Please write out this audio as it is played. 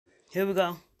Here we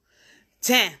go.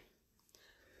 10.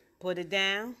 Put it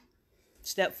down.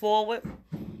 Step forward.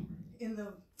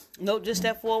 Nope, just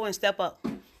step forward and step up.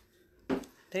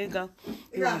 There you go.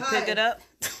 You want to pick it up?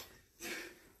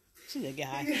 She's a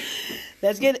guy.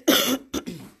 Let's get it.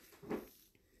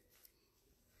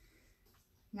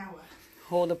 Now what?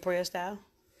 Hold the prayer style.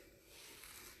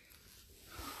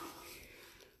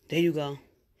 There you go.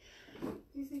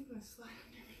 You think I'm going to slide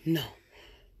under me? No.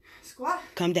 Squat.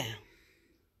 Come down.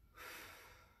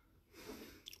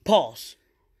 Pause.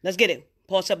 Let's get it.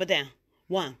 Pause up and down.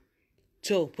 1,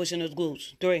 2. Pushing those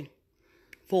glutes. 3,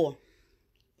 4,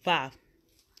 5,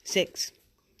 6,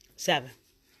 7,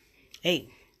 8,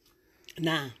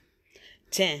 9,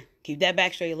 10. Keep that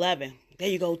back straight. 11. There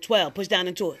you go. 12. Push down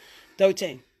into it.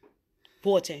 13,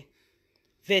 14,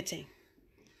 15,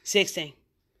 16,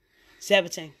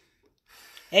 17,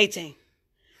 18,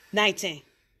 19,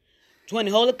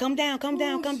 20. Hold it. Come down. Come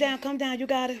down. Come down. Come down. You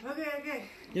got it. Okay.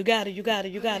 You got it. You got it.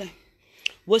 You got it.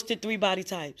 What's the 3 body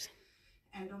types?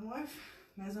 Endomorph,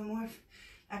 mesomorph,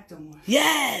 ectomorph.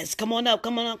 Yes. Come on up.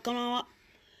 Come on up. Come on up.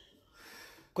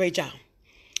 Great job.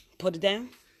 Put it down.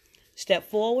 Step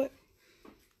forward.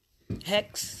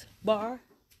 Hex bar.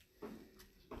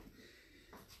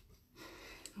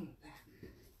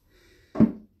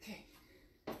 Okay.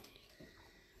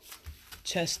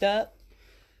 Chest up.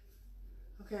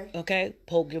 Okay. Okay.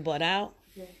 Poke your butt out.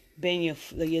 Okay. Bend your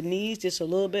knees just a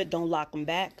little bit. Don't lock them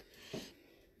back.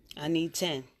 I need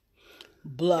 10.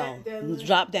 Blow.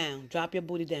 Drop down. Drop your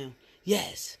booty down.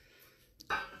 Yes.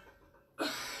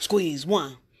 Squeeze.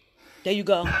 1. There you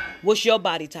go. What's your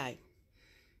body type?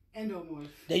 Endomorph.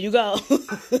 There you go.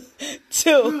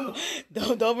 2.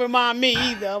 Don't remind me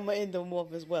either. I'm an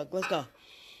endomorph as well. Let's go.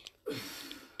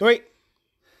 3.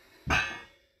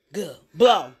 Good.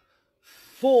 Blow.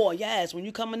 4. Yes. When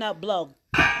you coming up, blow.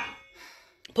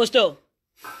 Push through.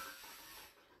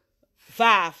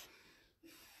 5.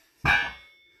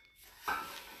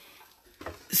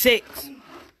 6.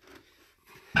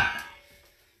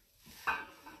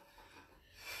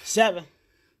 7.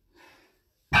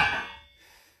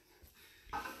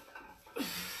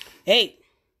 8.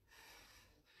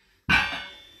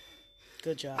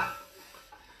 Good job.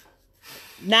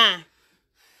 9.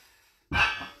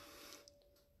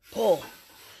 Pull.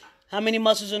 How many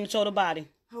muscles in the total body?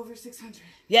 Over 600.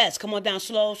 Yes, come on down.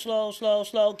 Slow, slow, slow,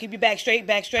 slow. Keep your back straight,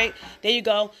 back straight. There you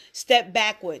go. Step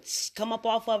backwards. Come up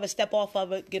off of it, step off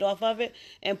of it, get off of it,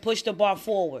 and push the bar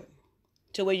forward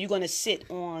to where you're going to sit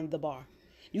on the bar.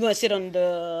 You're going to sit on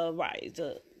the right,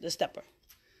 the stepper.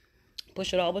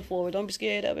 Push it all the way forward. Don't be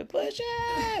scared of it. Push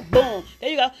it. Boom. There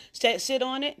you go. Sit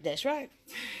on it. That's right.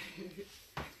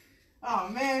 Oh,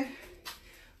 man.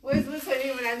 Where's her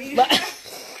name when I need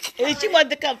her? She wanted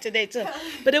to come today, too.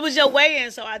 But it was your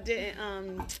weigh-in, so I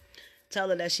didn't tell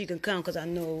her that she can come because I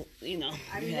know, you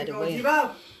had to weigh in.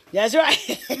 Go. That's right.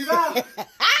 You go. You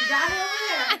got it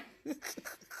over there.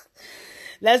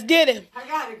 Let's get it. I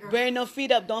got it, girl. Bring no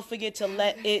feet up. Don't forget to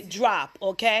let it drop,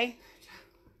 okay?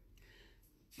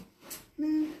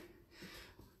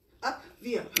 Up,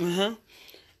 via.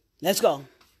 Let's go.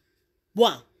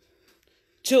 1,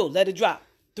 2, let it drop.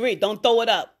 3, don't throw it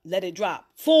up. Let it drop.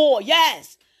 4,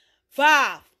 yes.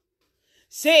 5,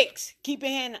 6, keep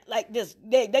your hand like this.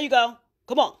 There you go.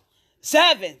 Come on.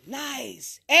 7,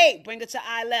 nice. 8, bring it to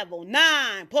eye level.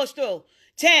 9, push through.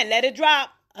 10, let it drop.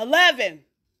 11,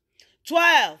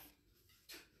 12,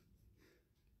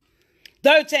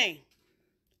 13,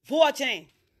 14,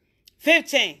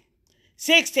 15,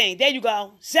 16, there you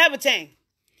go. 17,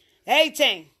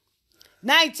 18,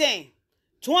 19,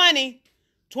 20,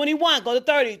 21, go to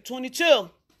 30, 22,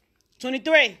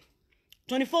 23,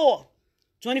 24,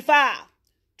 25,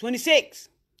 26,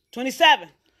 27,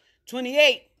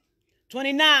 28,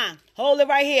 29. Hold it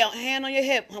right here. Hand on your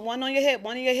hip. One on your hip.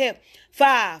 One on your hip.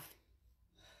 5,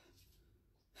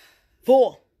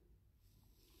 4,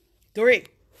 3,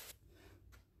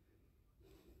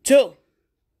 2.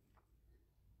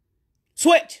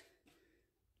 Switch.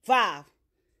 5,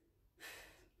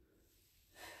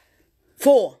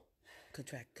 4.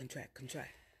 Contract, contract,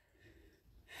 contract.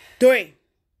 3,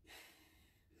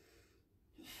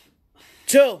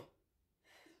 2.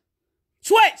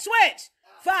 Switch.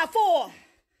 5, 4.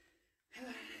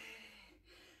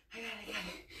 I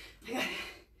got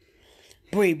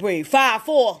it. Breathe. 5,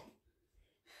 4.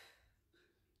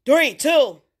 3,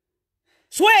 2.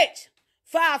 Switch.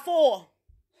 5, 4.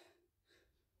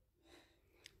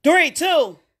 3,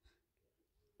 2.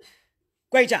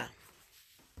 Great job.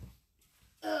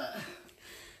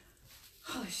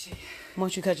 Holy shit.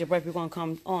 Once you catch your breath, we're gonna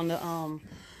come on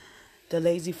the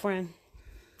lazy friend.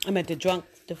 I meant the drunk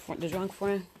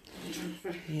friend.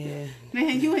 Yeah.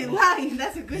 Man, you ain't lying.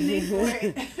 That's a good name for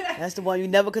it. That's the one you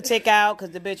never could take out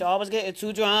because the bitch always getting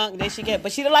too drunk. Then she get,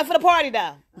 but she the life of the party though.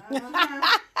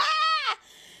 Uh-huh.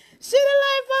 She the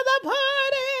life of the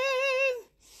party.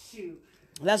 Shoot.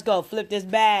 Let's go. Flip this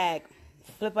bag.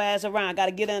 Flip her ass around. Got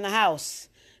to get her in the house.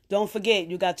 Don't forget,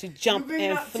 you got to jump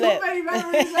and flip. Too many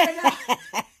memories right now.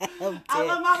 I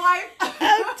love my wife.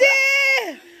 Oh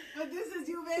dear. But this is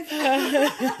you,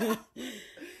 bitch.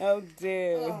 Oh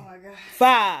dear. Oh my God.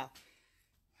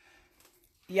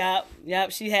 5.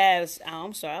 Yep, she has. Oh,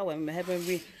 I'm sorry, I wasn't having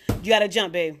You gotta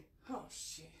jump, babe. Oh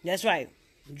shit. That's right.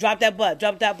 Drop that butt.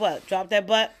 Drop that butt. Drop that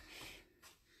butt.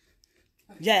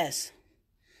 Okay. Yes.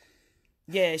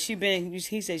 Yeah,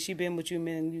 he said she been with you,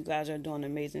 man. You guys are doing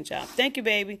an amazing job. Thank you,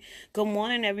 baby. Good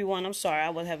morning, everyone. I'm sorry,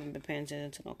 I haven't been paying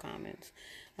attention to no comments.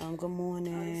 Good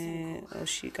morning. Oh,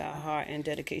 she got heart and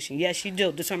dedication. Yes, she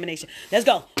do. Determination. Let's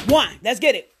go. 1. Let's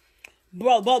get it.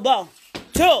 Blow.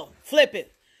 2. Flip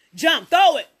it. Jump.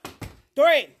 Throw it.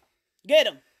 3. Get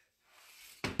him.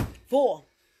 4.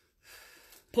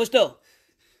 Push through.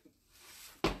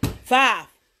 5.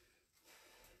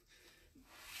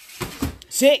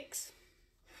 6.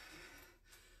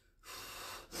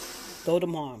 Throw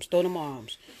them arms.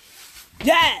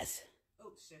 Yes.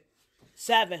 Oh shit.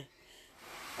 7.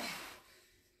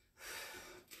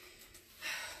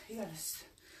 You gotta.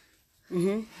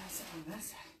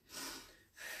 That's it.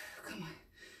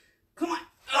 Come on.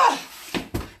 Ugh.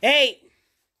 8.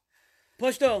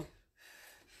 Push through.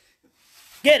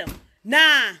 Get him.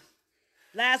 9.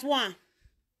 Last one.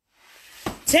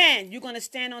 10. You're going to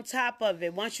stand on top of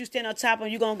it. Once you stand on top of it,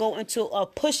 you're going to go into a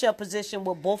push-up position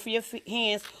with both of your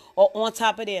hands or on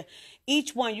top of there.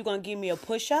 Each one, you're going to give me a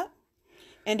push-up.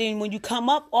 And then when you come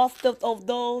up off of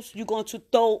those, you're going to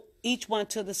throw each one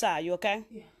to the side. You okay?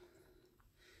 Yeah.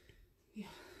 Okay.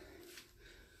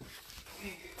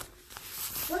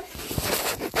 What?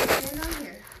 Stand on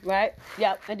here. Right?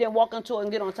 Yep. And then walk into it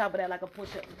and get on top of that like a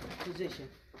push-up position.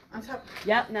 On top.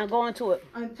 Yep. Now go into it.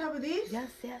 On top of these? Yes.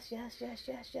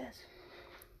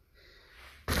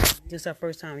 This is our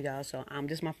first time, y'all. So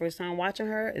this is my first time watching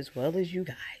her as well as you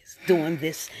guys doing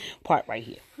this part right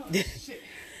here. Oh, shit.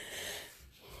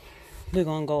 We're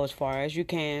going to go as far as you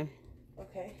can.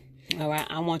 Okay. All right.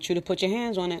 I want you to put your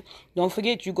hands on it. Don't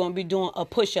forget, you're going to be doing a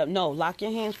push-up. No, lock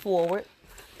your hands forward.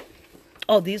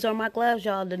 Oh, these are my gloves,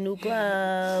 y'all. The new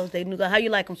gloves. How you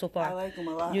like them so far? I like them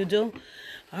a lot. You do?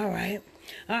 All right.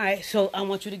 So I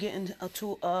want you to get into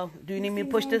do you need me to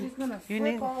push this?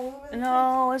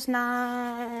 No, it's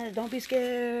not. Don't be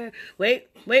scared. Wait.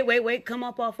 Come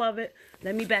up off of it.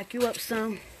 Let me back you up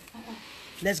some.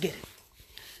 Let's get it.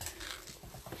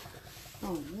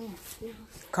 Oh man.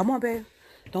 Come on, babe.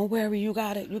 Don't worry. You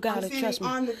got it. Trust me.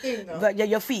 On the thing though. But yeah,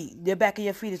 your feet. The back of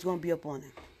your feet is going to be up on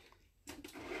it.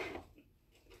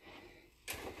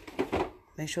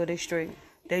 Make sure they're straight.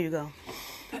 There you go.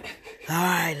 All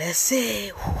right, let's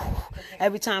see.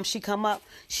 Every time she come up,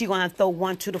 she going to throw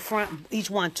one to the front, each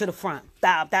one to the front.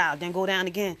 Dial, then go down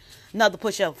again. Another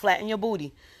push-up, flatten your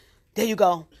booty. There you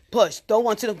go. Push. Throw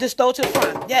one to the, just throw to the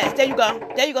front. Yes, there you go.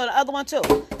 The other one too.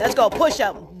 Let's go. Push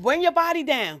up. Bring your body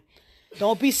down.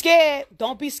 Don't be scared.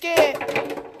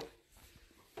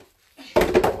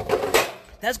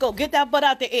 Let's go. Get that butt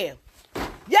out the air.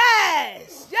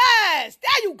 Yes. There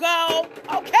you go.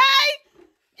 Okay.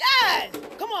 Yes.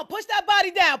 Come on. Push that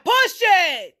body down. Push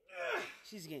it.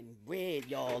 She's getting red,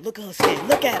 y'all. Look at her skin.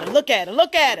 Look at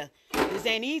her. This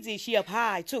ain't easy. She up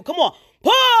high, too. Come on.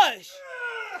 Push.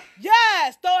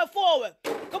 Yes. Throw it forward.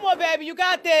 Come on, baby. You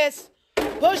got this.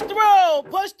 Push through.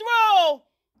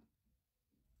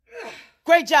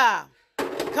 Great job.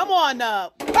 Come on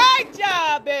up. Great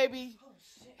job, baby.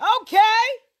 Okay.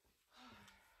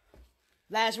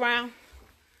 Last round.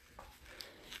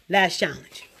 Last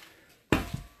challenge.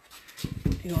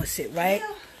 You're going to sit right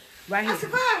here. I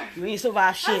survived. You ain't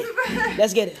survived shit.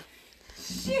 Let's get it.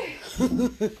 Shit.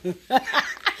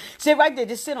 Sit right there.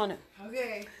 Just sit on it.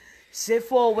 Okay. Sit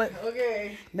forward.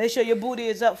 Okay. Make sure your booty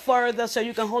is up further so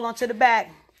you can hold on to the back.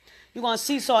 You're going to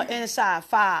seesaw inside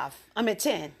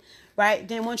 10. Right?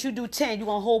 Then once you do 10, you're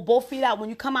going to hold both feet out. When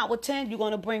you come out with 10, you're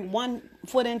going to bring one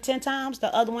foot in 10 times,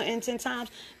 the other one in 10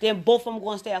 times. Then both of them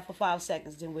going to stay out for 5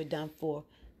 seconds. Then we're done for.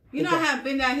 You know I haven't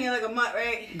been down here like a month,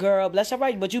 right? Girl, that's all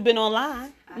right. But you've been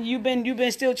online. You've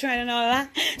been still training online.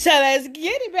 So let's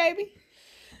get it, baby.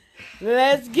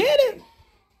 Let's get it.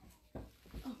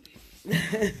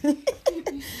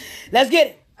 Let's get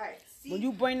it. All right. See? When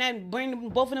you bring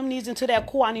both of them knees into that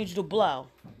core, I need you to blow.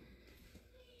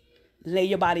 Lay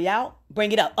your body out.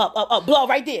 Bring it up. Blow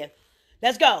right there.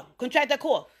 Let's go. Contract that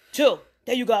core. 2.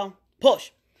 There you go.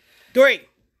 Push. 3.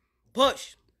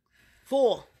 Push.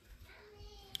 4,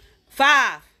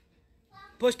 5,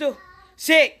 push through,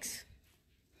 6,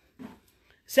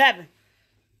 7,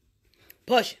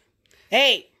 push,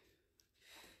 8,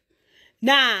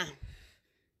 9,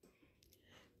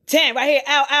 10, right here,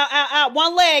 out,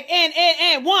 one leg,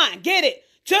 in, 1, get it,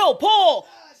 2, pull. Oh,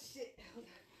 shit.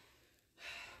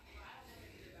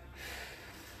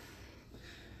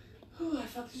 Ooh, I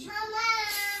felt the shit.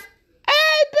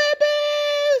 Hey,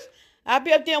 babies. I'll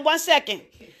be up there in 1 second.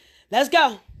 Let's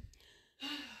go.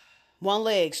 One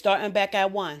leg, starting back at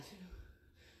 1. 2,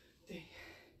 3.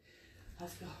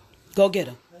 Let's go. Go get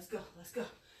him. Let's go.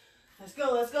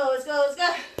 Let's go.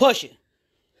 Push it.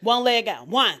 One leg out.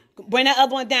 1. Bring that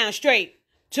other one down straight.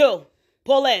 2.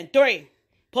 Pull in. 3.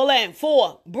 Pull in.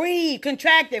 4. Breathe.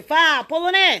 Contract it. 5. Pull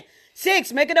it in.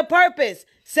 6. Make it a purpose.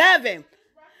 7.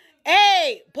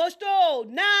 8. Push through.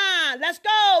 9. Let's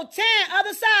go. 10.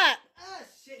 Other side. Oh,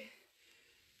 shit.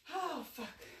 Oh, fuck.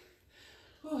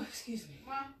 Oh, excuse me.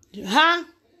 Huh?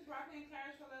 Broccoli and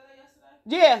carrots for Layla yesterday?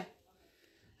 Yeah.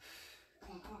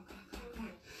 Come on.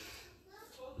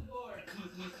 Close the door.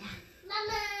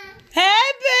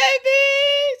 Hey, baby.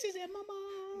 She said,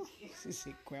 Mama. She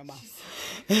said, Grandma.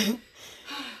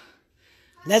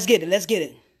 Let's get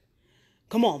it.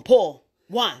 Come on, pull.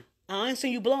 1. I ain't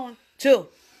seen you blowing. 2,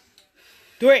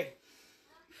 3,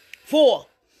 4,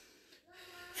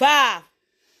 5,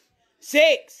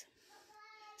 6,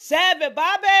 7.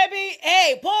 Bye, baby.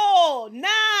 8. Pull. 9.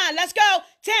 Let's go.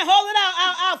 10. Hold it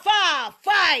out. 5.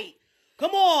 Fight.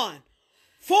 Come on.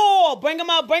 4. Bring them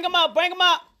up.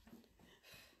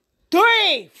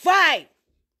 3. Fight.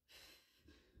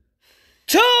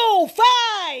 2.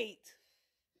 Fight.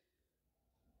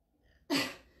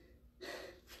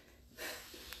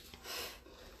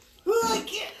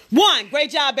 1. Great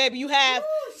job, baby. You have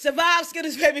survived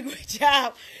Skittles, baby. Great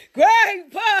job. Great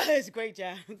push. Great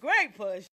job. Great push.